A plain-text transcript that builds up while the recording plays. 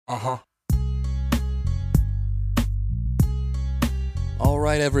Uh-huh. All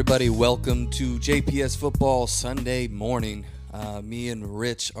right, everybody, welcome to JPS Football Sunday morning. Me and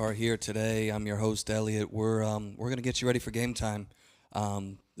Rich are here today. I'm your host, Elliot. We're going to get you ready for game time.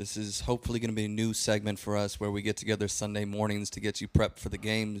 This is hopefully going to be a new segment for us where we get together Sunday mornings to get you prepped for the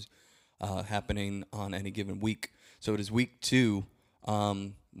games happening on any given week. So it is week 2.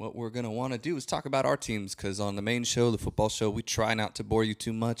 What we're going to want to do is talk about our teams, because on the main show, the football show, we try not to bore you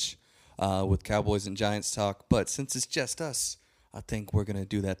too much with Cowboys and Giants talk. But since it's just us, I think we're going to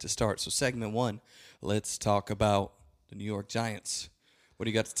do that to start. So segment 1, let's talk about the New York Giants. What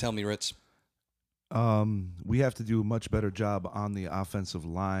do you got to tell me, Rich? We have to do a much better job on the offensive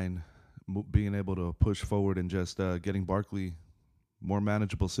line, being able to push forward and just getting Barkley more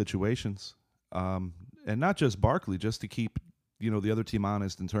manageable situations. And not just Barkley, just to keep the other team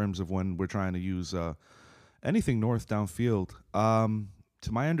honest in terms of when we're trying to use anything north downfield.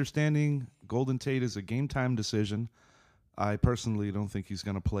 To my understanding, Golden Tate is a game-time decision. I personally don't think he's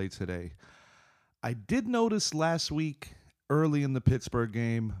going to play today. I did notice last week, early in the Pittsburgh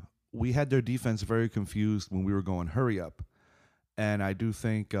game, we had their defense very confused when we were going hurry up. And I do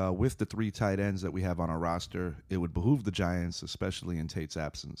think with the 3 tight ends that we have on our roster, it would behoove the Giants, especially in Tate's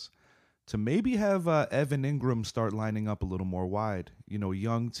absence, to maybe have Evan Ingram start lining up a little more wide. A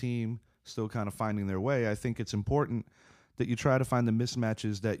young team still kind of finding their way. I think it's important that you try to find the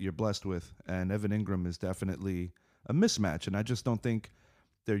mismatches that you're blessed with. And Evan Ingram is definitely a mismatch, and I just don't think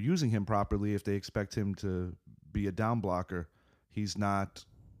they're using him properly if they expect him to be a down blocker. He's not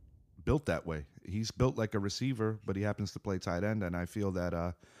built that way. He's built like a receiver, but he happens to play tight end, and I feel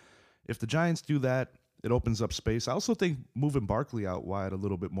that if the Giants do that, it opens up space. I also think moving Barkley out wide a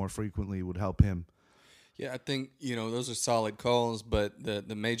little bit more frequently would help him. Yeah, I think, those are solid calls, but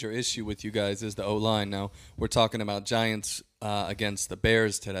the major issue with you guys is the O-line. Now, we're talking about Giants against the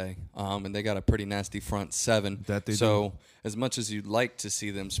Bears today, and they got a pretty nasty front 7. That they so do. As much as you'd like to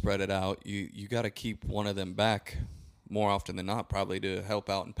see them spread it out, you got to keep one of them back more often than not, probably, to help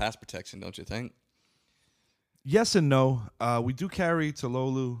out in pass protection, don't you think? Yes and no. We do carry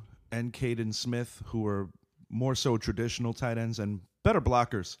Talolu and Caden Smith, who are more so traditional tight ends and better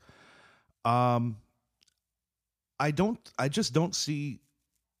blockers. I just don't see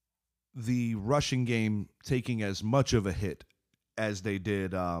the rushing game taking as much of a hit as they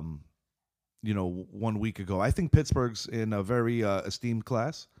did, 1 week ago. I think Pittsburgh's in a very esteemed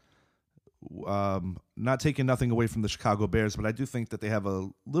class. Not taking nothing away from the Chicago Bears, but I do think that they have a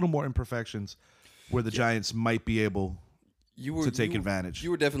little more imperfections where the Giants might be able to take advantage.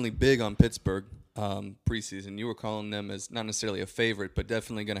 You were definitely big on Pittsburgh preseason. You were calling them as not necessarily a favorite, but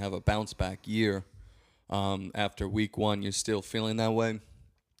definitely going to have a bounce-back year. After week 1, you're still feeling that way?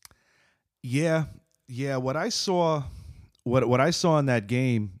 Yeah. What I saw in that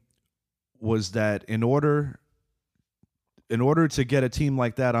game was that in order to get a team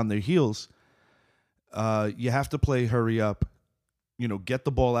like that on their heels, you have to play hurry up. Get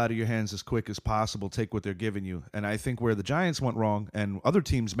the ball out of your hands as quick as possible. Take what they're giving you. And I think where the Giants went wrong, and other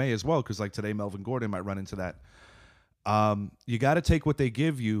teams may as well, because like today, Melvin Gordon might run into that. You got to take what they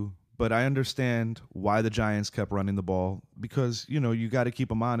give you. But I understand why the Giants kept running the ball, because, you got to keep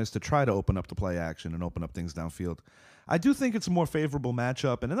them honest to try to open up the play action and open up things downfield. I do think it's a more favorable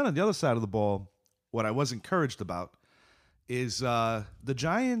matchup. And then on the other side of the ball, what I was encouraged about is the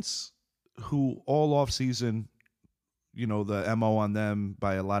Giants, who all offseason, the MO on them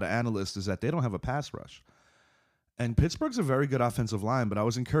by a lot of analysts is that they don't have a pass rush. And Pittsburgh's a very good offensive line, but I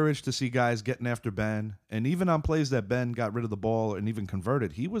was encouraged to see guys getting after Ben. And even on plays that Ben got rid of the ball and even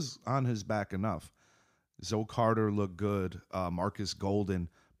converted, he was on his back enough. Zoe Carter looked good. Marcus Golden.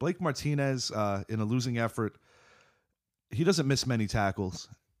 Blake Martinez, in a losing effort, he doesn't miss many tackles.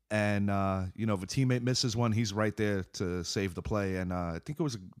 And, if a teammate misses one, he's right there to save the play. And I think it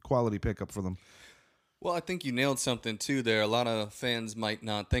was a quality pickup for them. Well, I think you nailed something, too, there. A lot of fans might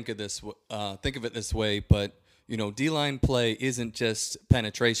not think of it this way, but D-line play isn't just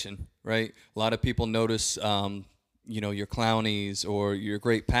penetration, right? A lot of people notice, your Clownies or your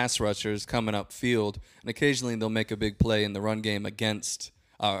great pass rushers coming up field, and occasionally they'll make a big play in the run game against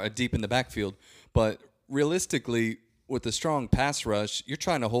deep in the backfield. But realistically, with a strong pass rush, you're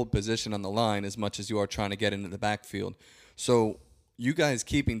trying to hold position on the line as much as you are trying to get into the backfield. So you guys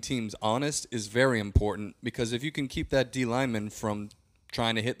keeping teams honest is very important, because if you can keep that D lineman from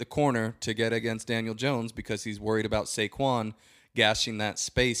trying to hit the corner to get against Daniel Jones because he's worried about Saquon gashing that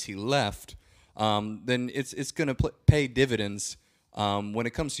space he left, then it's going to pay dividends when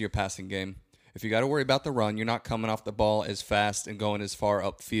it comes to your passing game. If you got to worry about the run, you're not coming off the ball as fast and going as far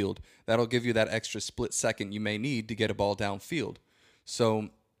upfield. That'll give you that extra split second you may need to get a ball downfield. So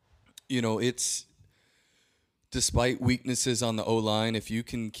it's despite weaknesses on the O-line, if you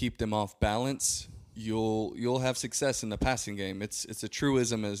can keep them off balance, you'll have success in the passing game. It's a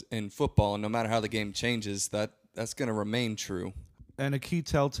truism as in football, and no matter how the game changes, that's going to remain true. And a key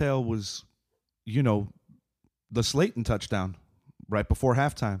telltale was, the Slayton touchdown right before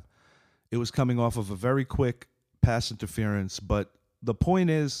halftime. It was coming off of a very quick pass interference, but the point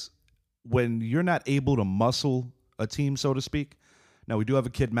is, when you're not able to muscle a team, so to speak. Now, we do have a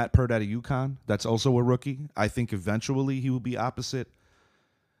kid, Matt Pert, out of UConn. That's also a rookie. I think eventually he will be opposite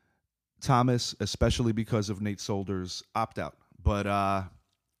Thomas, especially because of Nate Solder's opt-out. But,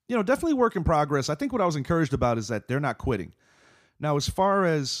 definitely work in progress. I think what I was encouraged about is that they're not quitting. Now, as far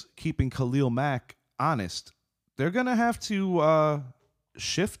as keeping Khalil Mack honest, they're going to have to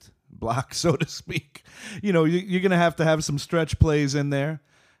shift block, so to speak. You're going to have some stretch plays in there.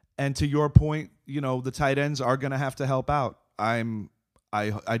 And to your point, the tight ends are going to have to help out.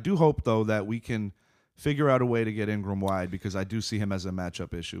 I do hope, though, that we can figure out a way to get Ingram wide, because I do see him as a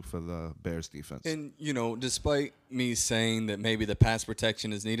matchup issue for the Bears defense. And, despite me saying that maybe the pass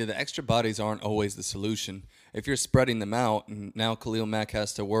protection is needed, the extra bodies aren't always the solution. If you're spreading them out, and now Khalil Mack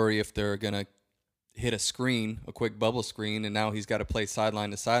has to worry if they're going to hit a screen, a quick bubble screen, and now he's got to play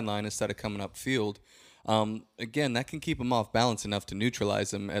sideline to sideline instead of coming upfield. Again, that can keep him off balance enough to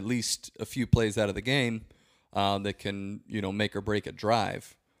neutralize him at least a few plays out of the game that can, make or break a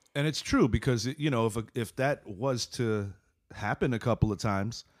drive. And it's true, because, if that was to happen a couple of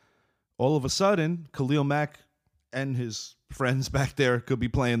times, all of a sudden, Khalil Mack and his friends back there could be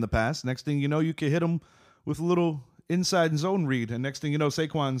playing the pass. Next thing you know, you could hit him with a little inside zone read, and next thing you know,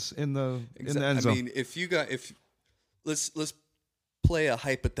 Saquon's in the end zone. I mean, let's play a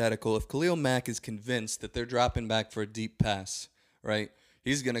hypothetical. If Khalil Mack is convinced that they're dropping back for a deep pass, right?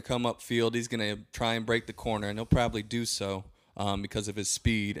 He's going to come upfield. He's going to try and break the corner, and he'll probably do so because of his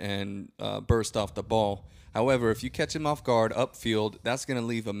speed and burst off the ball. However, if you catch him off guard upfield, that's going to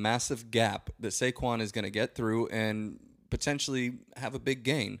leave a massive gap that Saquon is going to get through and potentially have a big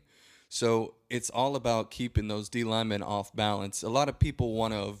gain. So it's all about keeping those D linemen off balance. A lot of people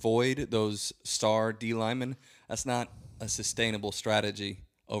want to avoid those star D linemen. That's not a sustainable strategy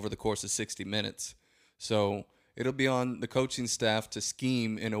over the course of 60 minutes. So it'll be on the coaching staff to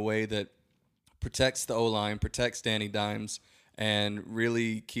scheme in a way that protects the O-line, protects Danny Dimes, and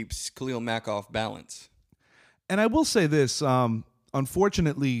really keeps Khalil Mack off balance. And I will say this,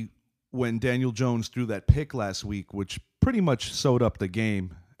 unfortunately, when Daniel Jones threw that pick last week, which pretty much sewed up the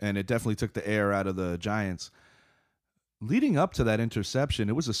game, and it definitely took the air out of the Giants, leading up to that interception,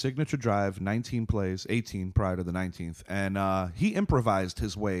 it was a signature drive, 19 plays, 18 prior to the 19th, and he improvised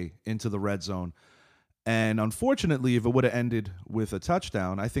his way into the red zone. And unfortunately, if it would have ended with a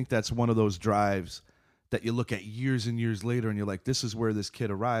touchdown, I think that's one of those drives that you look at years and years later and you're like, this is where this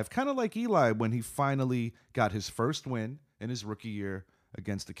kid arrived. Kind of like Eli when he finally got his first win in his rookie year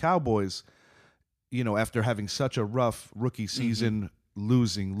against the Cowboys, after having such a rough rookie season,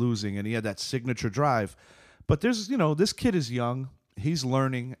 losing, and he had that signature drive. But this kid is young, he's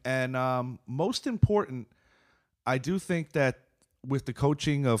learning, and most important, I do think that with the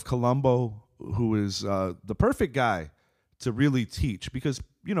coaching of Colombo, who is the perfect guy to really teach, because,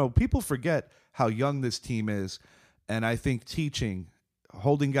 people forget how young this team is, and I think teaching,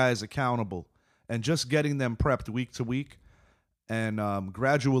 holding guys accountable, and just getting them prepped week to week, and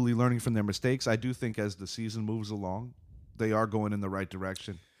gradually learning from their mistakes, I do think as the season moves along, they are going in the right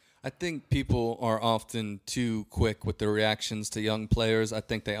direction. I think people are often too quick with their reactions to young players. I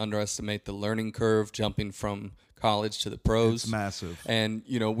think they underestimate the learning curve jumping from college to the pros. It's massive. And,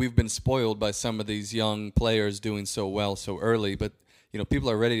 we've been spoiled by some of these young players doing so well so early. But, people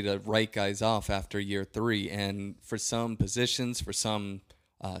are ready to write guys off after year 3. And for some positions, for some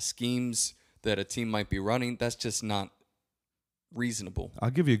schemes that a team might be running, that's just not reasonable.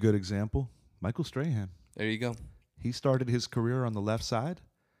 I'll give you a good example. Michael Strahan. There you go. He started his career on the left side.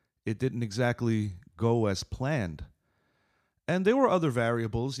 It didn't exactly go as planned. And there were other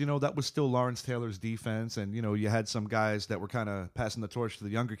variables. That was still Lawrence Taylor's defense. And, you had some guys that were kind of passing the torch to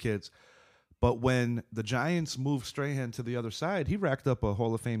the younger kids. But when the Giants moved Strahan to the other side, he racked up a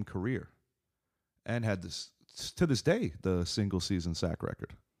Hall of Fame career and had this, to this day, the single-season sack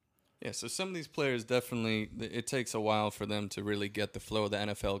record. Yeah, so some of these players definitely, it takes a while for them to really get the flow of the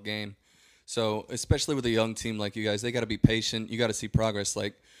NFL game. So especially with a young team like you guys, they got to be patient. You got to see progress.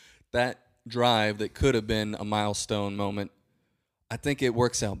 Like that drive that could have been a milestone moment, I think it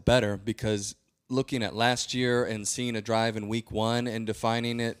works out better because looking at last year and seeing a drive in week 1 and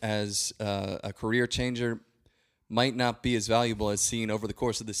defining it as a career changer might not be as valuable as seeing over the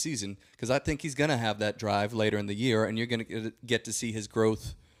course of the season, because I think he's going to have that drive later in the year, and you're going to get to see his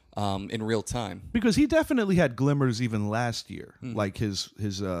growth in real time. Because he definitely had glimmers even last year, like his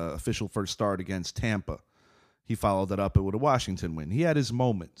official first start against Tampa. He followed that up with a Washington win. He had his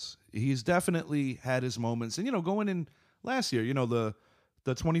moments. He's definitely had his moments. And, going in last year,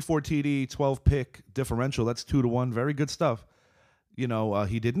 the 24 TD, 12 pick differential, that's 2-1. Very good stuff. He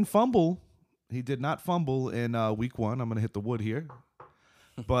didn't fumble. He did not fumble in week 1. I'm going to hit the wood here.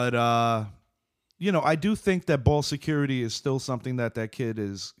 But, I do think that ball security is still something that kid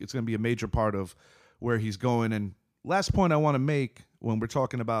it's going to be a major part of where he's going. And last point I want to make when we're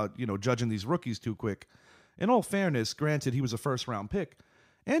talking about, judging these rookies too quick, in all fairness, granted, he was a first-round pick.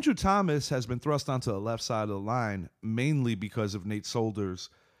 Andrew Thomas has been thrust onto the left side of the line mainly because of Nate Solder's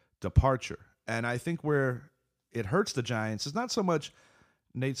departure. And I think where it hurts the Giants is not so much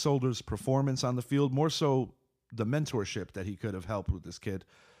Nate Solder's performance on the field, more so the mentorship that he could have helped with this kid.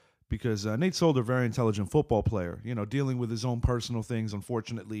 Because Nate Solder, very intelligent football player, dealing with his own personal things,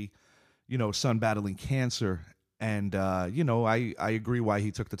 unfortunately, son battling cancer. And, I agree why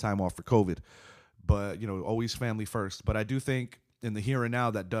he took the time off for COVID. But, always family first. But I do think in the here and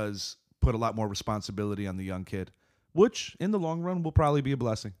now that does put a lot more responsibility on the young kid, which in the long run will probably be a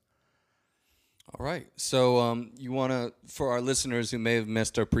blessing. All right. So you want to, for our listeners who may have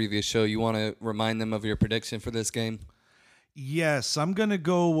missed our previous show, you want to remind them of your prediction for this game? Yes, I'm going to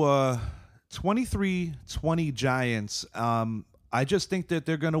go 23-20 Giants. I just think that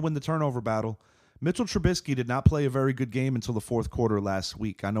they're going to win the turnover battle. Mitchell Trubisky did not play a very good game until the fourth quarter last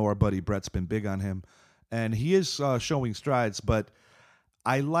week. I know our buddy Brett's been big on him, and he is showing strides. But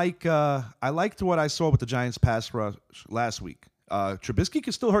I liked what I saw with the Giants pass rush last week. Trubisky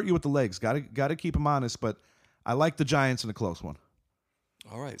can still hurt you with the legs. Got to keep him honest, but I like the Giants in a close one.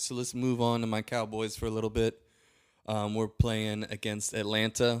 All right, so let's move on to my Cowboys for a little bit. We're playing against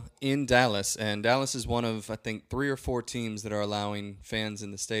Atlanta in Dallas, and Dallas is one of, I think, 3 or 4 teams that are allowing fans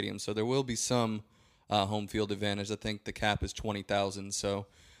in the stadium. So there will be some home field advantage. I think the cap is 20,000, so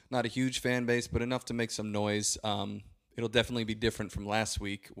not a huge fan base, but enough to make some noise. It'll definitely be different from last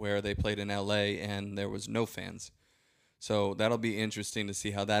week where they played in L.A. and there was no fans. So that'll be interesting to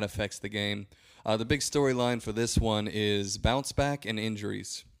see how that affects the game. The big storyline for this one is bounce back and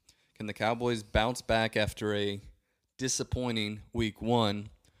injuries. Can the Cowboys bounce back after a disappointing week 1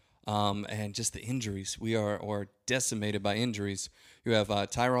 and just the injuries? We are decimated by injuries. You have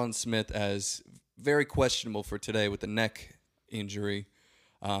Tyron Smith as very questionable for today with the neck injury.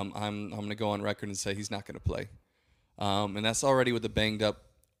 I'm going to go on record and say he's not going to play. And that's already with the banged up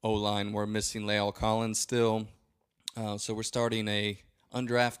O-line. We're missing La'el Collins still. So we're starting a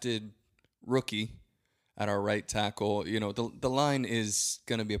undrafted rookie at our right tackle. The line is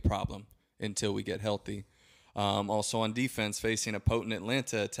going to be a problem until we get healthy. Also on defense, facing a potent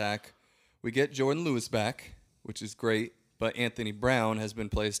Atlanta attack, we get Jordan Lewis back, which is great, but Anthony Brown has been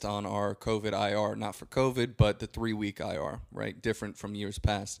placed on our COVID IR, not for COVID, but the 3-week IR, right? Different from years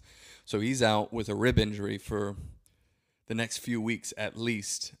past. So he's out with a rib injury for the next few weeks at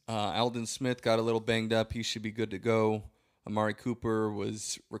least. Aldon Smith got a little banged up. He should be good to go. Amari Cooper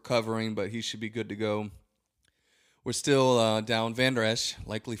was recovering, but he should be good to go. We're still down Van Der Esch,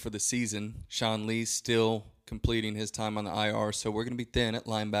 likely for the season. Sean Lee still completing his time on the IR, so we're going to be thin at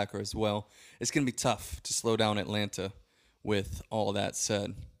linebacker as well. It's going to be tough to slow down Atlanta with all that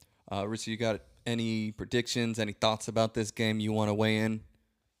said. Richie, you got any predictions, any thoughts about this game you want to weigh in?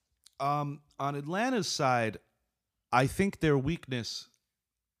 On Atlanta's side, I think their weakness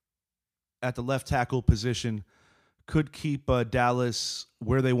at the left tackle position could keep Dallas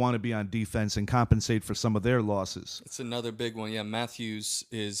where they want to be on defense and compensate for some of their losses. It's another big one. Yeah, Matthews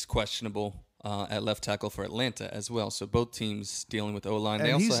is questionable at left tackle for Atlanta as well. So both teams dealing with O-line.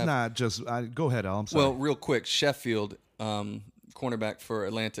 And he's not just go ahead, Al. I'm sorry. Well, real quick, Sheffield, cornerback for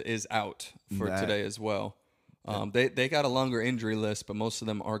Atlanta, is out for today as well. They got a longer injury list, but most of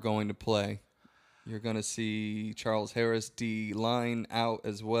them are going to play. You're going to see Charles Harris, D-line, out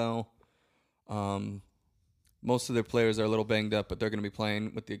as well. Most of their players are a little banged up, but they're going to be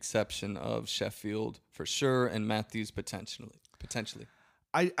playing with the exception of Sheffield for sure and Matthews potentially.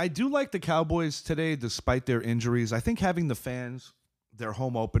 I do like the Cowboys today despite their injuries. I think having the fans, their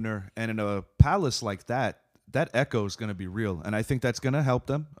home opener, and in a palace like that echo is going to be real. And I think that's going to help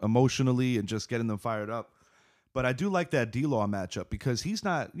them emotionally and just getting them fired up. But I do like that D-Law matchup because he's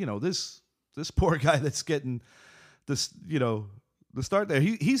not, this poor guy that's getting this, the start there.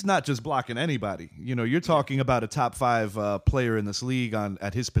 He's not just blocking anybody. You're talking about a top 5 player in this league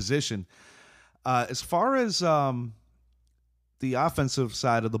at his position. As far as the offensive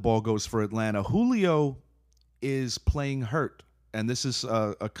side of the ball goes for Atlanta, Julio is playing hurt. And this is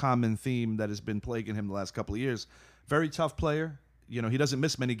a common theme that has been plaguing him the last couple of years. Very tough player. he doesn't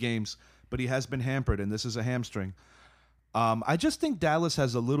miss many games, but he has been hampered, and this is a hamstring. I just think Dallas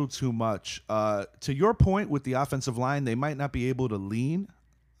has a little too much. To your point with the offensive line, they might not be able to lean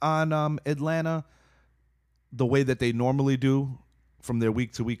on Atlanta the way that they normally do from their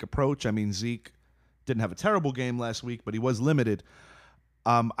week-to-week approach. I mean, Zeke didn't have a terrible game last week, but he was limited.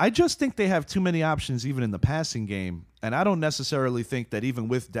 I just think they have too many options even in the passing game, and I don't necessarily think that even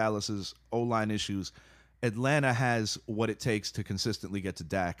with Dallas's O-line issues, Atlanta has what it takes to consistently get to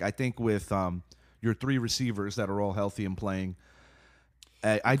Dak. I think with your three receivers that are all healthy and playing,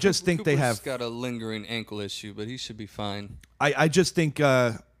 I just think Cooper's they have got a lingering ankle issue, but he should be fine. I just think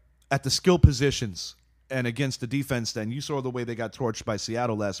at the skill positions and against the defense, then you saw the way they got torched by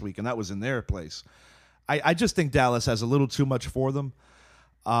Seattle last week, and that was in their place. I just think Dallas has a little too much for them.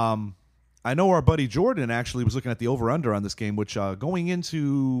 I know our buddy Jordan actually was looking at the over-under on this game, which going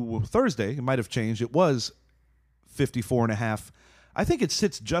into Thursday, it might have changed. It was 54.5. I think it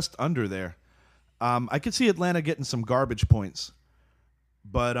sits just under there. I could see Atlanta getting some garbage points,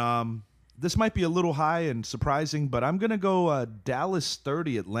 but this might be a little high and surprising, but I'm going to go Dallas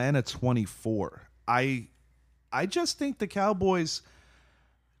 30, Atlanta 24. I just think the Cowboys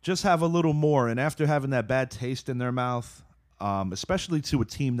just have a little more, and after having that bad taste in their mouth, especially to a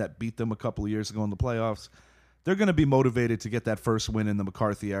team that beat them a couple of years ago in the playoffs, they're going to be motivated to get that first win in the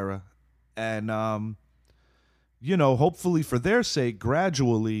McCarthy era. And, hopefully for their sake,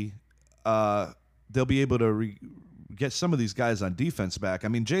 gradually they'll be able to get some of these guys on defense back. I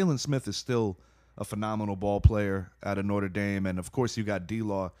mean, Jalen Smith is still a phenomenal ball player out of Notre Dame, and, of course, you got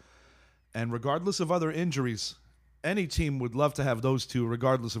D-Law. And regardless of other injuries, any team would love to have those two,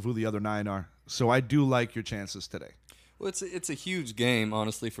 regardless of who the other 9 are. So I do like your chances today. Well, it's a huge game,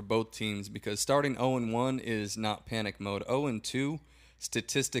 honestly, for both teams because starting 0-1 is not panic mode. 0-2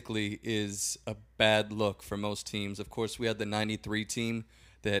 statistically is a bad look for most teams. Of course, we had the 93 team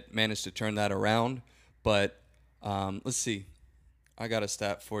that managed to turn that around. But let's see. I got a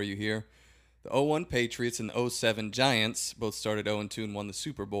stat for you here. The 0-1 Patriots and the 0-7 Giants both started 0-2 and won the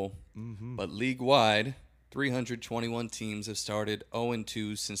Super Bowl. Mm-hmm. But league-wide, 321 teams have started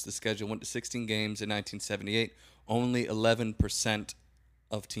 0-2 since the schedule went to 16 games in 1978. Only 11%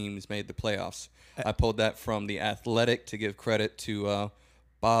 of teams made the playoffs. I pulled that from The Athletic to give credit to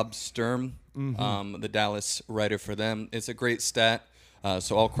Bob Sturm, the Dallas writer for them. It's a great stat,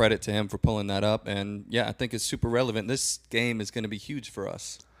 so all credit to him for pulling that up. And, yeah, I think it's super relevant. This game is going to be huge for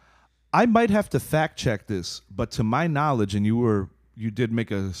us. I might have to fact check this, but to my knowledge, and you did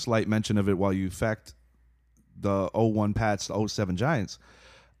make a slight mention of it while you fact the 0-1 Pats, the 0-7 Giants,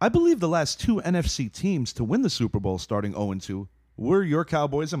 I believe the last 2 NFC teams to win the Super Bowl starting 0-2 were your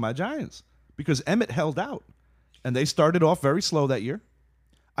Cowboys and my Giants because Emmett held out, and they started off very slow that year.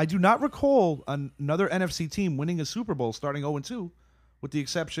 I do not recall another NFC team winning a Super Bowl starting 0-2 with the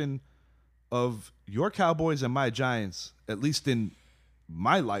exception of your Cowboys and my Giants, at least in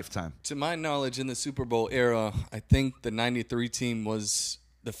my lifetime. To my knowledge, in the Super Bowl era, I think the 93 team was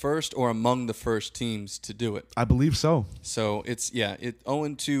the first or among the first teams to do it. I believe so. So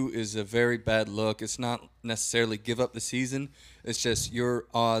 0-2 is a very bad look. It's not necessarily give up the season. It's just your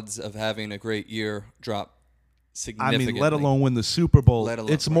odds of having a great year drop significantly. I mean, let alone win the Super Bowl.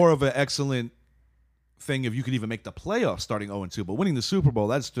 It's more of an excellent thing if you could even make the playoffs starting 0-2. But winning the Super Bowl,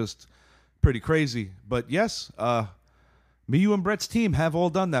 that's just pretty crazy. But yes, me, you, and Brett's team have all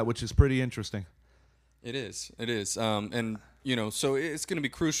done that, which is pretty interesting. It is. And, so it's going to be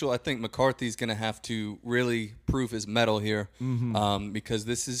crucial. I think McCarthy's going to have to really prove his mettle here because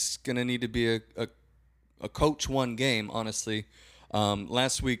this is going to need to be a coach-won game, honestly.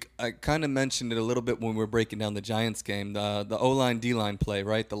 Last week, I kind of mentioned it a little bit when we were breaking down the Giants game. The O-line, D-line play,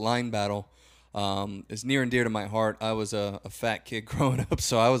 right? The line battle is near and dear to my heart. I was a fat kid growing up,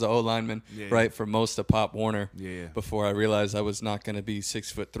 so I was an O-lineman, right, for most of Pop Warner before I realized I was not going to be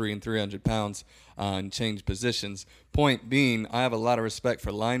 6'3" and 300 pounds and change positions. Point being, I have a lot of respect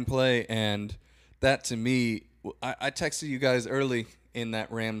for line play, and that to me, I texted you guys early in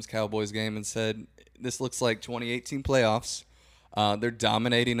that Rams-Cowboys game and said, this looks like 2018 playoffs. They're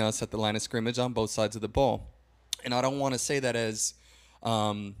dominating us at the line of scrimmage on both sides of the ball. And I don't want to say that as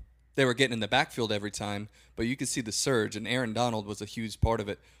they were getting in the backfield every time, but you could see the surge, and Aaron Donald was a huge part of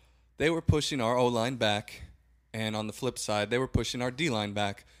it. They were pushing our O-line back, and on the flip side, they were pushing our D-line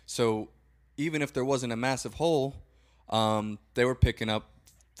back. So even if there wasn't a massive hole, they were picking up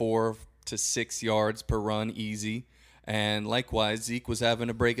 4 to 6 yards per run easy. And likewise, Zeke was having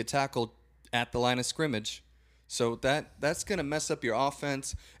to break a tackle at the line of scrimmage. So that's going to mess up your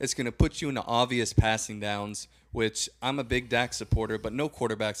offense. It's going to put you into obvious passing downs, which I'm a big Dak supporter, but no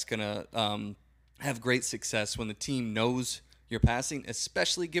quarterback's going to have great success when the team knows your passing,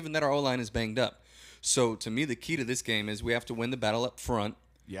 especially given that our O-line is banged up. So to me, the key to this game is we have to win the battle up front.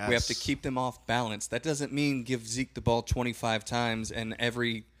 Yes. We have to keep them off balance. That doesn't mean give Zeke the ball 25 times and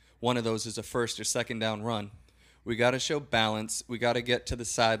every one of those is a first or second down run. We got to show balance. We got to get to the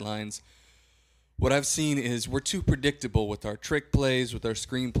sidelines. What I've seen is we're too predictable with our trick plays, with our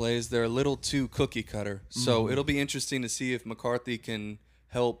screen plays. They're a little too cookie cutter. So it'll be interesting to see if McCarthy can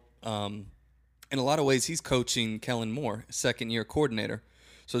help. In a lot of ways, he's coaching Kellen Moore, second-year coordinator.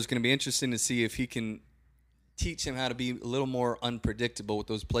 So it's going to be interesting to see if he can teach him how to be a little more unpredictable with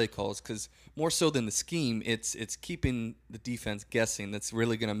those play calls, because more so than the scheme, it's keeping the defense guessing. That's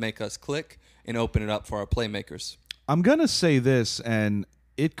really going to make us click and open it up for our playmakers. I'm going to say this, and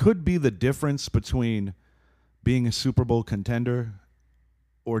it could be the difference between being a Super Bowl contender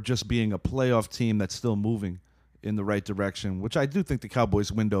or just being a playoff team that's still moving in the right direction, which I do think the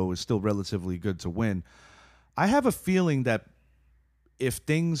Cowboys' window is still relatively good to win. I have a feeling that if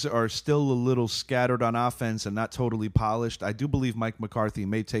things are still a little scattered on offense and not totally polished, I do believe Mike McCarthy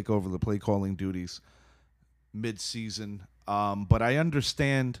may take over the play-calling duties mid-season. But I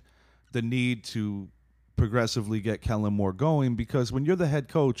understand the need to progressively get Kellen Moore going, because when you're the head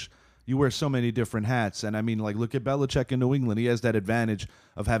coach, you wear so many different hats. And I mean, like, look at Belichick in New England. He has that advantage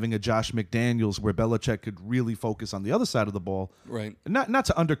of having a Josh McDaniels where Belichick could really focus on the other side of the ball. Right. Not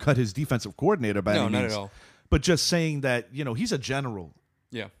to undercut his defensive coordinator by any means. No, not at all. But just saying that, he's a general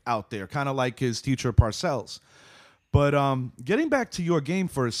out there, kind of like his teacher Parcells. But getting back to your game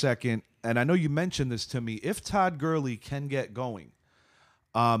for a second, and I know you mentioned this to me, if Todd Gurley can get going,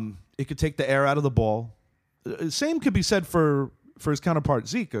 it could take the air out of the ball. Same could be said for his counterpart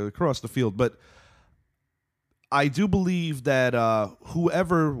Zeke across the field. But I do believe that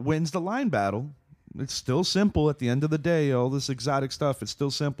whoever wins the line battle, it's still simple at the end of the day, all this exotic stuff, it's still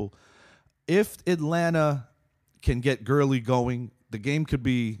simple. If Atlanta can get Gurley going, the game could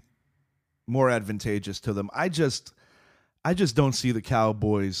be more advantageous to them. I just don't see the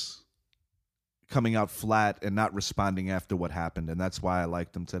Cowboys coming out flat and not responding after what happened, and that's why I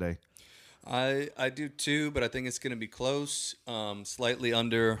like them today. I do too, but I think it's going to be close, slightly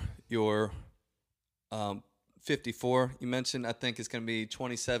under your 54 you mentioned. I think it's going to be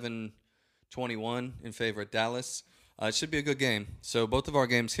 27-21 in favor of Dallas. It should be a good game. So both of our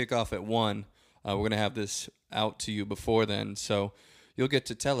games kick off at 1. We're going to have this out to you before then, so you'll get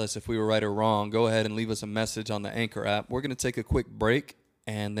to tell us if we were right or wrong. Go ahead and leave us a message on the Anchor app. We're going to take a quick break,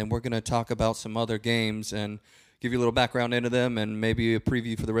 and then we're going to talk about some other games and give you a little background into them and maybe a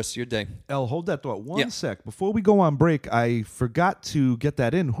preview for the rest of your day. El, hold that thought one sec. Before we go on break, I forgot to get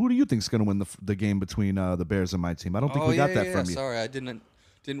that in. Who do you think is going to win the game between the Bears and my team? I don't think we got that from you. Sorry, I didn't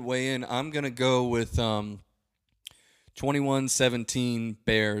weigh in. I'm going to go with 21-17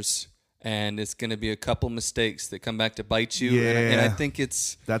 Bears, and it's going to be a couple mistakes that come back to bite you. Yeah, and I think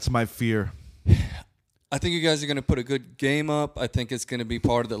that's my fear. I think you guys are going to put a good game up. I think it's going to be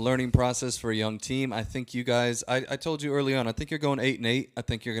part of the learning process for a young team. I think you guys, I told you early on, I think you're going 8-8. I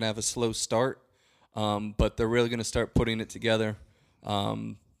think you're going to have a slow start, but they're really going to start putting it together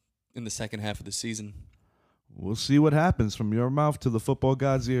in the second half of the season. We'll see what happens from your mouth to the football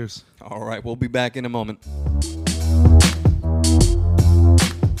god's ears. All right, we'll be back in a moment.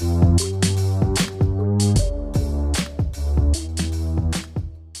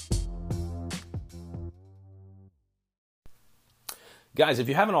 Guys, if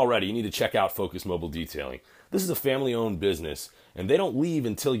you haven't already, you need to check out Focus Mobile Detailing. This is a family-owned business, and they don't leave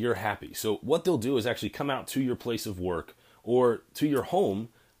until you're happy. So what they'll do is actually come out to your place of work or to your home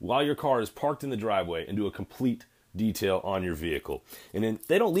while your car is parked in the driveway and do a complete detail on your vehicle. And then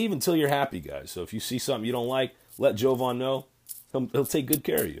they don't leave until you're happy, guys. So if you see something you don't like, let Jovan know. He'll take good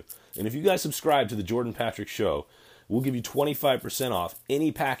care of you. And if you guys subscribe to the Jordan Patrick Show, we'll give you 25% off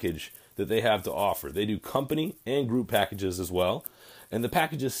any package that they have to offer. They do company and group packages as well. And the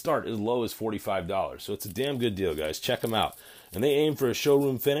packages start as low as $45. So it's a damn good deal, guys. Check them out. And they aim for a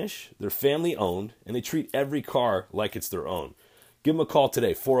showroom finish. They're family-owned, and they treat every car like it's their own. Give them a call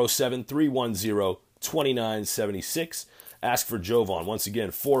today, 407-310-2976. Ask for Jovan. Once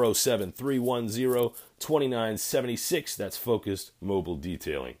again, 407-310-2976. That's Focused Mobile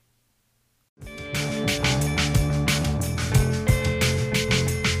Detailing.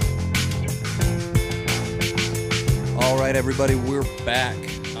 All right, everybody, we're back.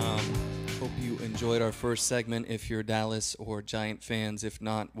 Hope you enjoyed our first segment if you're Dallas or Giant fans. If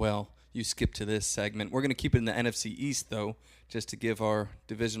not, well, you skip to this segment. We're going to keep it in the NFC East, though, just to give our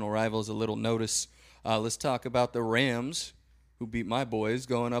divisional rivals a little notice. Let's talk about the Rams, who beat my boys,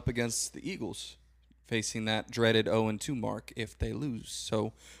 going up against the Eagles, facing that dreaded 0-2 mark if they lose.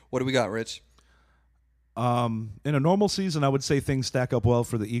 So what do we got, Rich? In a normal season, I would say things stack up well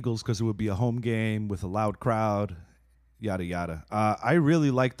for the Eagles because it would be a home game with a loud crowd, yada, yada. I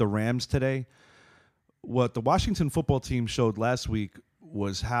really like the Rams today. What the Washington football team showed last week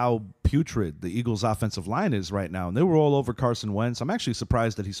was how putrid the Eagles' offensive line is right now. And they were all over Carson Wentz. I'm actually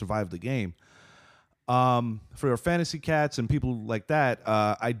surprised that he survived the game. For our fantasy cats and people like that,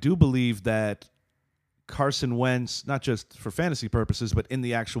 I do believe that Carson Wentz, not just for fantasy purposes, but in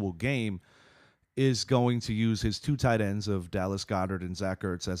the actual game, is going to use his two tight ends of Dallas Goedert and Zach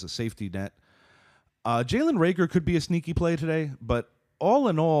Ertz as a safety net. Jalen Reagor could be a sneaky play today, but all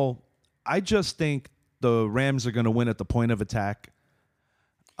in all, I just think the Rams are going to win at the point of attack.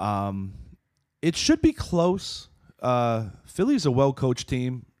 It should be close. Philly's a well-coached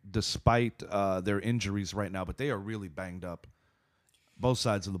team despite their injuries right now, but they are really banged up, both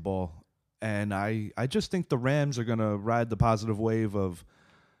sides of the ball. And I just think the Rams are going to ride the positive wave of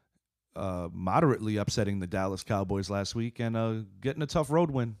moderately upsetting the Dallas Cowboys last week and getting a tough road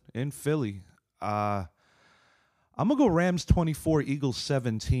win in Philly. I'm going to go Rams 24, Eagles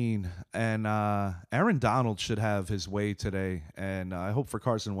 17. And Aaron Donald should have his way today. And I hope for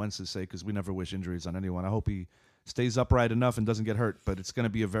Carson Wentz's sake, because we never wish injuries on anyone, I hope he stays upright enough and doesn't get hurt. But it's going to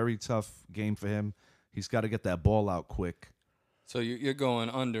be a very tough game for him. He's got to get that ball out quick. So you're going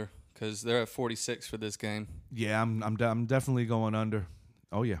under because they're at 46 for this game. Yeah, I'm definitely going under.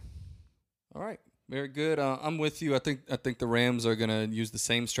 Oh, yeah. All right. Very good. I'm with you. I think the Rams are going to use the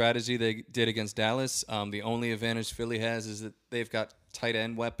same strategy they did against Dallas. The only advantage Philly has is that they've got tight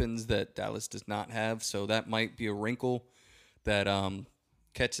end weapons that Dallas does not have, so that might be a wrinkle that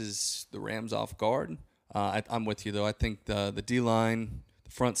catches the Rams off guard. I'm with you, though. I think the D-line,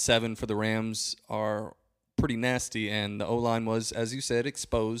 the front seven for the Rams are pretty nasty, and the O-line was, as you said,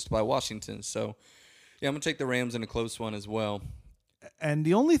 exposed by Washington. So, yeah, I'm going to take the Rams in a close one as well. And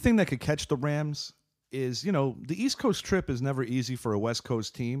the only thing that could catch the Rams is, the East Coast trip is never easy for a West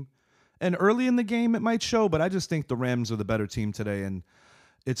Coast team. And early in the game, it might show, but I just think the Rams are the better team today. And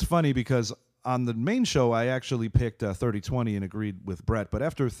it's funny because on the main show, I actually picked 30-20 and agreed with Brett. But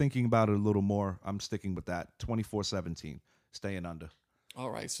after thinking about it a little more, I'm sticking with that. 24-17, staying under. All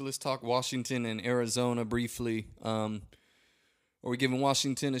right, so let's talk Washington and Arizona briefly. Are we giving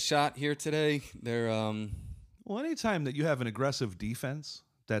Washington a shot here today? They're Well, anytime that you have an aggressive defense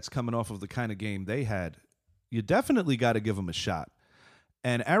that's coming off of the kind of game they had, you definitely got to give them a shot.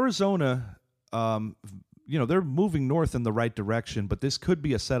 And Arizona, they're moving north in the right direction, but this could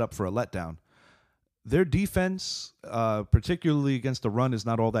be a setup for a letdown. Their defense, particularly against the run, is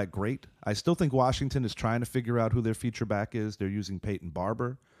not all that great. I still think Washington is trying to figure out who their feature back is. They're using Peyton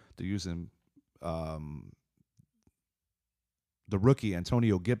Barber. They're using the rookie,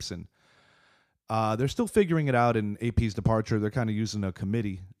 Antonio Gibson. They're still figuring it out in AP's departure. They're kind of using a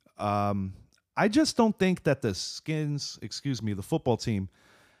committee. I just don't think that the football team,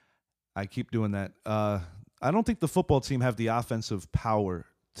 I keep doing that. I don't think the football team have the offensive power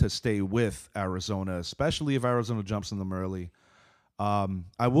to stay with Arizona, especially if Arizona jumps on them early.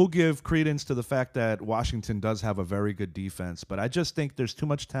 I will give credence to the fact that Washington does have a very good defense, but I just think there's too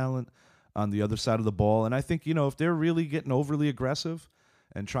much talent on the other side of the ball. And I think, if they're really getting overly aggressive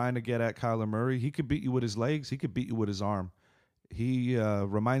and trying to get at Kyler Murray, he could beat you with his legs. He could beat you with his arm. He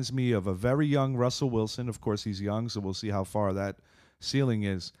reminds me of a very young Russell Wilson. Of course, he's young, so we'll see how far that ceiling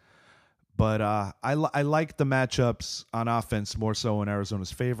is. But I like the matchups on offense more so in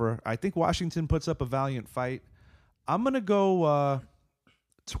Arizona's favor. I think Washington puts up a valiant fight. I'm going to go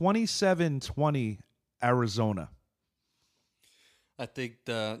 27-20 Arizona. I think,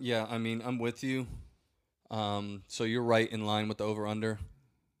 I'm with you. So you're right in line with the over-under.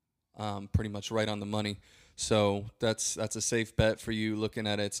 Pretty much right on the money. So that's a safe bet for you looking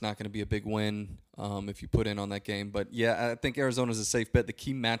at it. It's not going to be a big win if you put in on that game. But, yeah, I think Arizona's a safe bet. The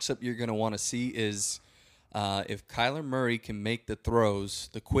key matchup you're going to want to see is if Kyler Murray can make the throws,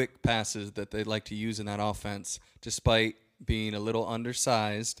 the quick passes that they like to use in that offense, despite being a little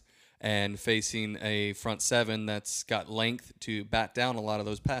undersized and facing a front seven that's got length to bat down a lot of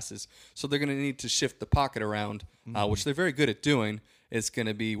those passes. So they're going to need to shift the pocket around, which they're very good at doing. It's going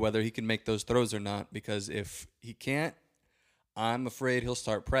to be whether he can make those throws or not, because if he can't, I'm afraid he'll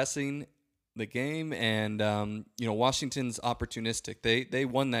start pressing the game. And, Washington's opportunistic. They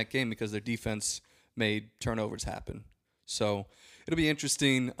won that game because their defense made turnovers happen. So it'll be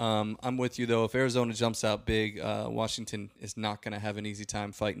interesting. I'm with you, though. If Arizona jumps out big, Washington is not going to have an easy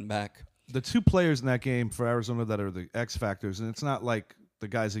time fighting back. The two players in that game for Arizona that are the X factors, and it's not like the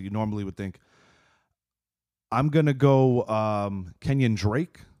guys that you normally would think. I'm going to go Kenyon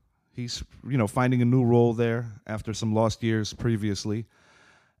Drake. He's, finding a new role there after some lost years previously.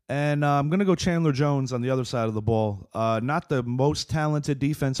 And I'm going to go Chandler Jones on the other side of the ball. Not the most talented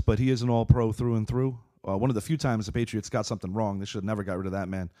defense, but he is an all-pro through and through. One of the few times the Patriots got something wrong. They should have never got rid of that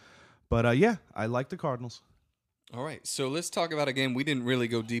man. But, yeah, I like the Cardinals. All right, so let's talk about a game. We didn't really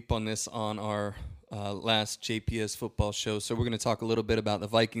go deep on this on our last JPS football show, so we're going to talk a little bit about the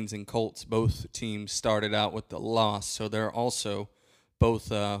Vikings and Colts. Both teams started out with the loss, so they're also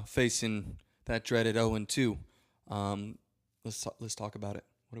both facing that dreaded 0-2. Let's talk about it.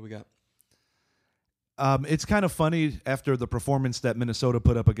 What do we got? It's kind of funny after the performance that Minnesota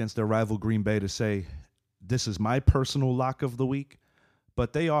put up against their rival Green Bay to say, this is my personal lock of the week,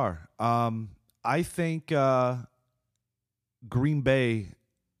 but they are. I think Green Bay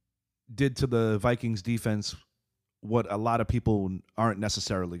did to the Vikings defense what a lot of people aren't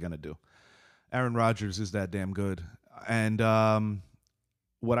necessarily going to do. Aaron Rodgers is that damn good. And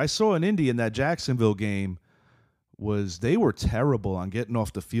what I saw in Indy in that Jacksonville game was they were terrible on getting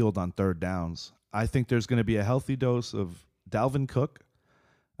off the field on third downs. I think there's going to be a healthy dose of Dalvin Cook.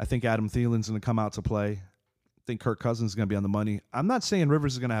 I think Adam Thielen's going to come out to play. I think Kirk Cousins is going to be on the money. I'm not saying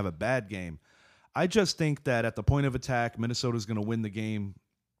Rivers is going to have a bad game. I just think that at the point of attack, Minnesota's going to win the game,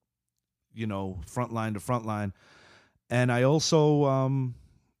 front line to front line. And I also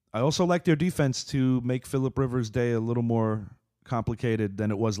like their defense to make Phillip Rivers' day a little more complicated than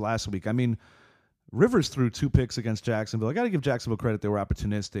it was last week. I mean, Rivers threw 2 picks against Jacksonville. I got to give Jacksonville credit. They were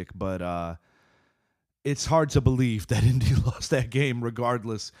opportunistic, but it's hard to believe that Indy lost that game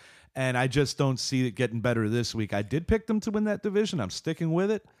regardless. And I just don't see it getting better this week. I did pick them to win that division. I'm sticking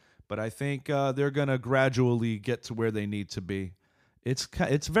with it, but I think they're going to gradually get to where they need to be.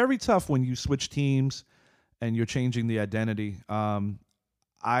 It's very tough when you switch teams and you're changing the identity.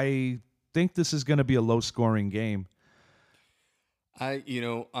 I think this is going to be a low-scoring game.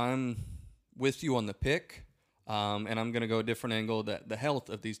 I'm with you on the pick, and I'm going to go a different angle. That the health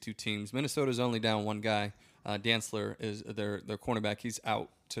of these two teams. Minnesota's only down one guy. Dantzler is their cornerback. He's out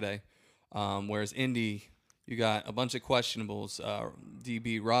today. Whereas Indy, you got a bunch of questionables.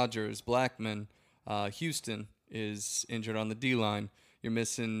 DB Rogers, Blackman, Houston is injured on the D-line. You're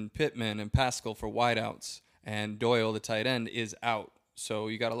missing Pittman and Pascal for wideouts, and Doyle, the tight end, is out. So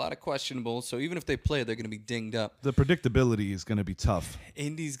you got a lot of questionables. So even if they play, they're going to be dinged up. The predictability is going to be tough.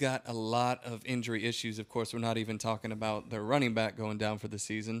 Indy's got a lot of injury issues. Of course, we're not even talking about their running back going down for the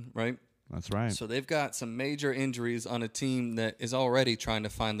season, right? That's right. So they've got some major injuries on a team that is already trying to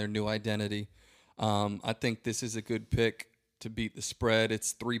find their new identity. I think this is a good pick to beat the spread.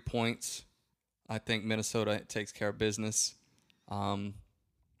 It's 3 points. I think Minnesota takes care of business.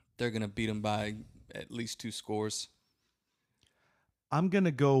 They're going to beat them by at least 2 scores. I'm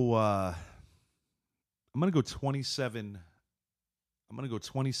gonna go 27. I'm gonna go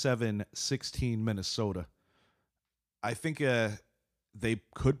 27-16 Minnesota. I think they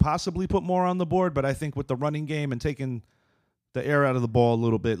could possibly put more on the board, but I think with the running game and taking the air out of the ball a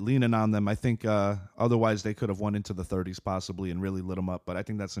little bit, leaning on them, I think otherwise they could have won into the 30s possibly and really lit them up. But I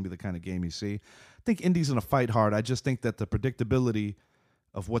think that's gonna be the kind of game you see. I think Indy's gonna fight hard. I just think that the predictability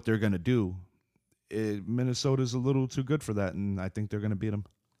of what they're gonna do. Minnesota's a little too good for that, and I think they're going to beat them.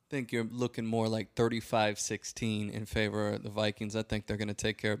 I think you're looking more like 35-16 in favor of the Vikings. I think they're going to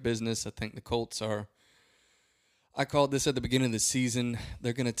take care of business. I think the Colts are, I called this at the beginning of the season,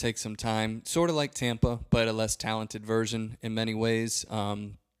 they're going to take some time, sort of like Tampa, but a less talented version in many ways. They're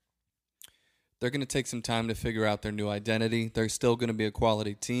going to take some time to figure out their new identity. They're still going to be a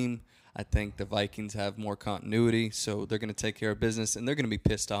quality team. I think the Vikings have more continuity, so they're going to take care of business, and they're going to be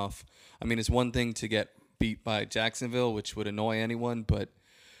pissed off. I mean, it's one thing to get beat by Jacksonville, which would annoy anyone, but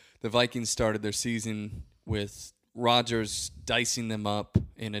the Vikings started their season with Rodgers dicing them up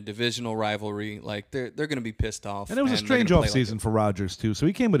in a divisional rivalry. Like, they're going to be pissed off. And it was a strange offseason for Rodgers, too, so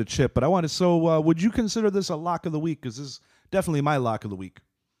he came with a chip. But would you consider this a lock of the week? Because this is definitely my lock of the week.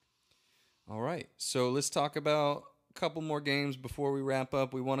 All right, so let's talk about couple more games before we wrap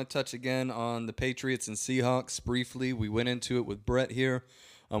up. We want to touch again on the Patriots and Seahawks briefly. We went into it with Brett here.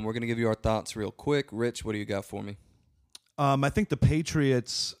 We're going to give you our thoughts real quick. Rich, what do you got for me? I think the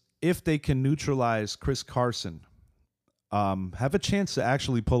Patriots, if they can neutralize Chris Carson, have a chance to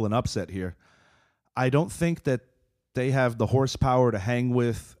actually pull an upset here. I don't think that they have the horsepower to hang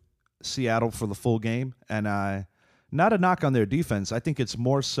with Seattle for the full game. And not a knock on their defense. I think it's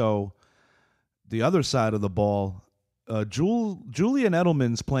more so the other side of the ball. Julian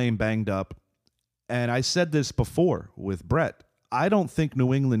Edelman's playing banged up, and I said this before with Brett. I don't think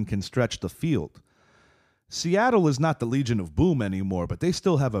New England can stretch the field. Seattle is not the Legion of Boom anymore, but they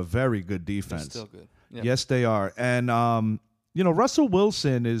still have a very good defense. They're still good. Yep. Yes, they are. And, Russell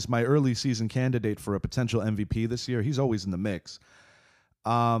Wilson is my early season candidate for a potential MVP this year. He's always in the mix.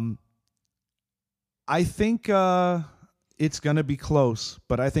 Um, I think it's going to be close,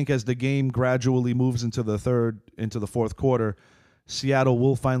 but I think as the game gradually moves into the fourth quarter, Seattle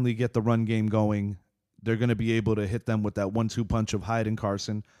will finally get the run game going. They're going to be able to hit them with that 1-2 punch of Hyde and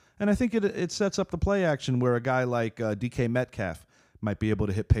Carson. And I think it sets up the play action where a guy like DK Metcalf might be able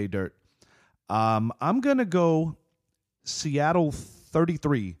to hit pay dirt. I'm going to go Seattle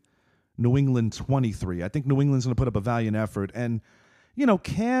 33, New England 23. I think New England's going to put up a valiant effort. And,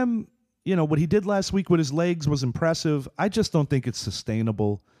 Cam, what he did last week with his legs was impressive. I just don't think it's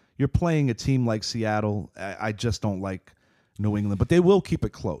sustainable. You're playing a team like Seattle. I just don't like New England, but they will keep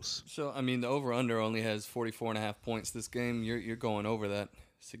it close. So, the over-under only has 44.5 points this game. You're going over that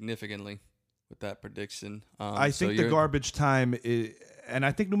significantly with that prediction. I think the garbage time and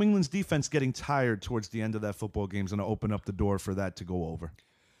I think New England's defense getting tired towards the end of that football game is going to open up the door for that to go over.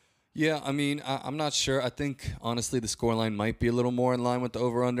 Yeah, I'm not sure. I think, honestly, the scoreline might be a little more in line with the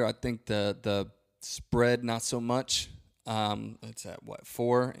over-under. I think the spread, not so much. It's at,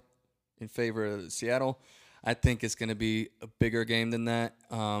 4 in favor of Seattle. I think it's going to be a bigger game than that.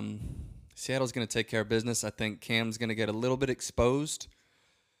 Seattle's going to take care of business. I think Cam's going to get a little bit exposed,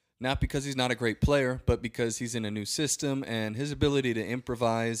 not because he's not a great player, but because he's in a new system, and his ability to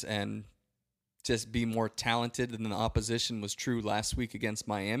improvise and just be more talented than the opposition was true last week against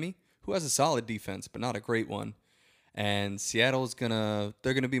Miami, who has a solid defense, but not a great one. And Seattle's they're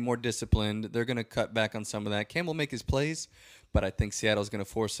gonna be more disciplined. They're gonna cut back on some of that. Cam will make his plays, but I think Seattle's gonna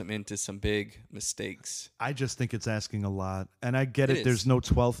force him into some big mistakes. I just think it's asking a lot, and I get it. There's no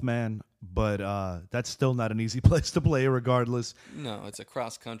 12th man, but that's still not an easy place to play, regardless. No, it's a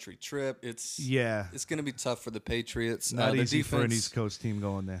cross country trip. It's gonna be tough for the Patriots. Not easy for an East Coast team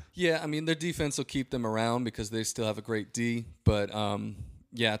going there. Yeah, their defense will keep them around because they still have a great D. But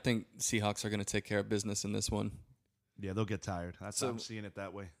I think Seahawks are gonna take care of business in this one. Yeah, they'll get tired. I'm seeing it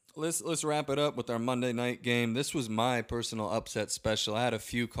that way. Let's wrap it up with our Monday night game. This was my personal upset special. I had a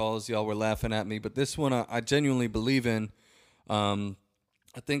few calls. Y'all were laughing at me, but this one I genuinely believe in. I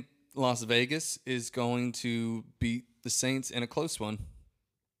think Las Vegas is going to beat the Saints in a close one.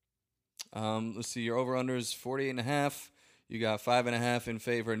 Let's see. Your over-under is 48.5. You got 5.5 in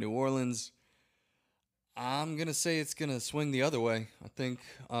favor of New Orleans. I'm going to say it's going to swing the other way. I think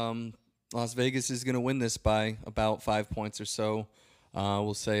Las Vegas is going to win this by about 5 points or so.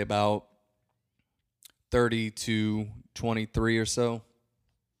 We'll say about 30-23 or so.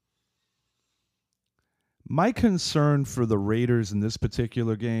 My concern for the Raiders in this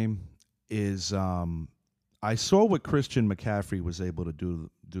particular game is I saw what Christian McCaffrey was able to do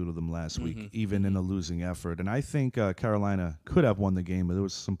to them last week, even in a losing effort. And I think Carolina could have won the game, but there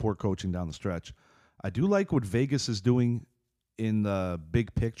was some poor coaching down the stretch. I do like what Vegas is doing in the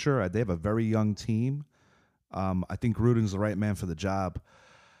big picture. They have a very young team. I think Gruden's the right man for the job.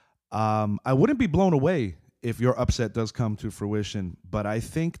 I wouldn't be blown away if your upset does come to fruition, but I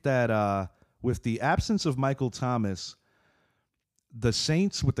think that with the absence of Michael Thomas, the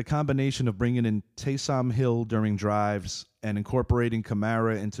Saints, with the combination of bringing in Taysom Hill during drives and incorporating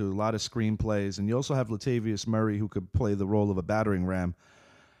Kamara into a lot of screenplays, and you also have Latavius Murray who could play the role of a battering ram,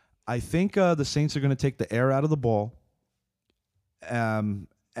 I think the Saints are going to take the air out of the ball. And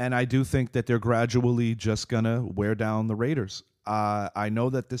I do think that they're gradually just going to wear down the Raiders. I know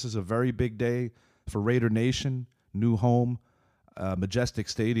that this is a very big day for Raider Nation, new home, Majestic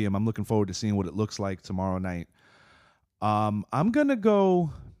Stadium. I'm looking forward to seeing what it looks like tomorrow night. I'm going to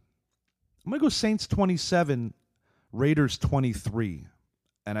go Saints 27, Raiders 23.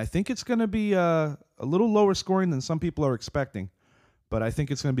 And I think it's going to be a little lower scoring than some people are expecting, but I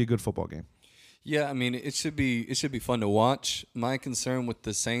think it's going to be a good football game. Yeah, it should be fun to watch. My concern with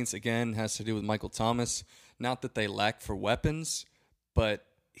the Saints, again, has to do with Michael Thomas. Not that they lack for weapons, but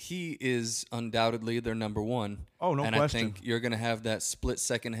he is undoubtedly their number one. Oh, no question. And I think you're going to have that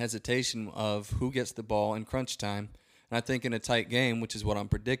split-second hesitation of who gets the ball in crunch time. And I think in a tight game, which is what I'm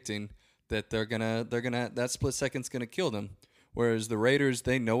predicting, that that split second's going to kill them. Whereas the Raiders,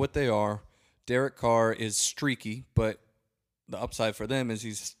 they know what they are. Derek Carr is streaky, but the upside for them is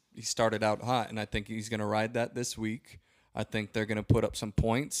he started out hot, and I think he's going to ride that this week. I think they're going to put up some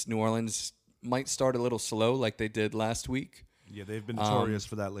points. New Orleans might start a little slow like they did last week. Yeah, they've been notorious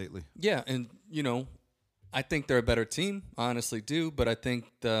for that lately. Yeah, and, I think they're a better team. I honestly do, but I think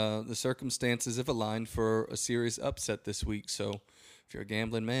the circumstances have aligned for a serious upset this week. So if you're a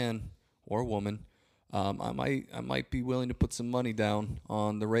gambling man or woman, I might be willing to put some money down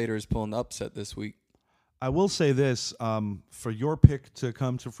on the Raiders pulling the upset this week. I will say this, for your pick to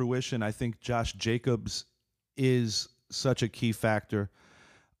come to fruition, I think Josh Jacobs is such a key factor.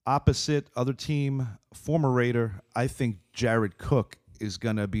 Opposite other team, former Raider, I think Jared Cook is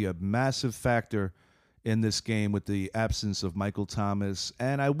going to be a massive factor in this game with the absence of Michael Thomas.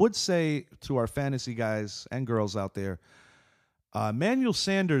 And I would say to our fantasy guys and girls out there, Emmanuel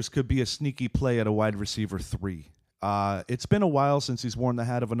Sanders could be a sneaky play at a wide receiver 3. It's been a while since he's worn the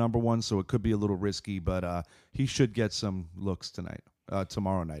hat of a number 1, so it could be a little risky, but he should get some looks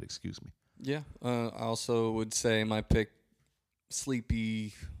tomorrow night, excuse me. Yeah, I also would say my pick,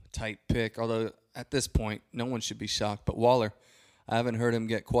 sleepy tight pick, although at this point no one should be shocked, but Waller. I haven't heard him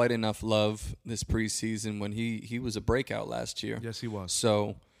get quite enough love this preseason when he was a breakout last year. Yes, he was.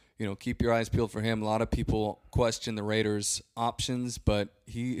 So, keep your eyes peeled for him. A lot of people question the Raiders' options, but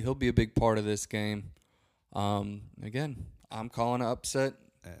he'll be a big part of this game. Again, I'm calling an upset.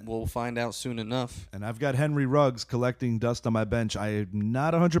 We'll find out soon enough. And I've got Henry Ruggs collecting dust on my bench. I am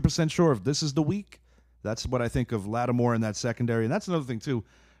not 100% sure if this is the week. That's what I think of Lattimore in that secondary. And that's another thing, too.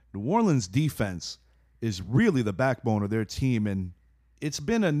 New Orleans' defense is really the backbone of their team. And it's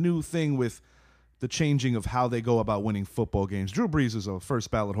been a new thing with the changing of how they go about winning football games. Drew Brees is a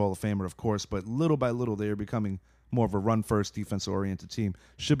first-ballot Hall of Famer, of course, but little by little they are becoming more of a run-first, defense-oriented team.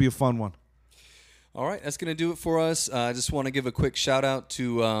 Should be a fun one. All right, that's going to do it for us. I just want to give a quick shout-out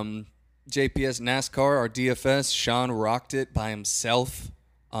to JPS NASCAR, our DFS. Sean rocked it by himself.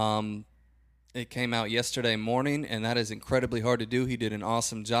 It came out yesterday morning, and that is incredibly hard to do. He did an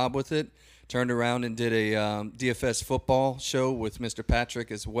awesome job with it. Turned around and did a DFS football show with Mr.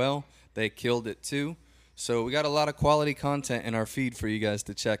 Patrick as well. They killed it, too. So we got a lot of quality content in our feed for you guys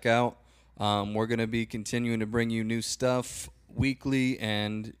to check out. We're going to be continuing to bring you new stuff weekly,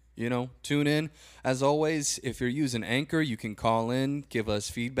 and tune in. As always, if you're using Anchor, you can call in, give us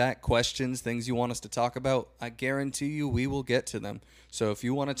feedback, questions, things you want us to talk about. I guarantee you we will get to them. So if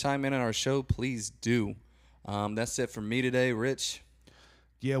you want to chime in on our show, please do. That's it for me today, Rich.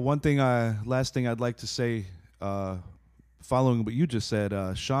 Yeah, last thing I'd like to say, following what you just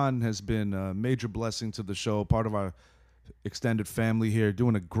said, Sean has been a major blessing to the show, part of our extended family here,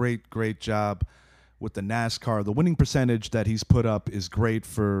 doing a great, great job with the NASCAR. The winning percentage that he's put up is great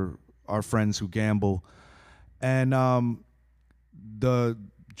for our friends who gamble. And the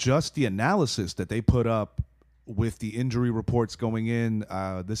analysis that they put up with the injury reports going in,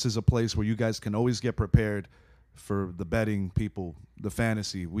 this is a place where you guys can always get prepared for the betting people, the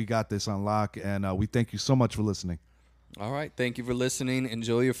fantasy. We got this on lock, and we thank you so much for listening. All right, thank you for listening.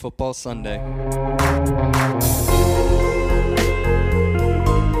 Enjoy your football Sunday.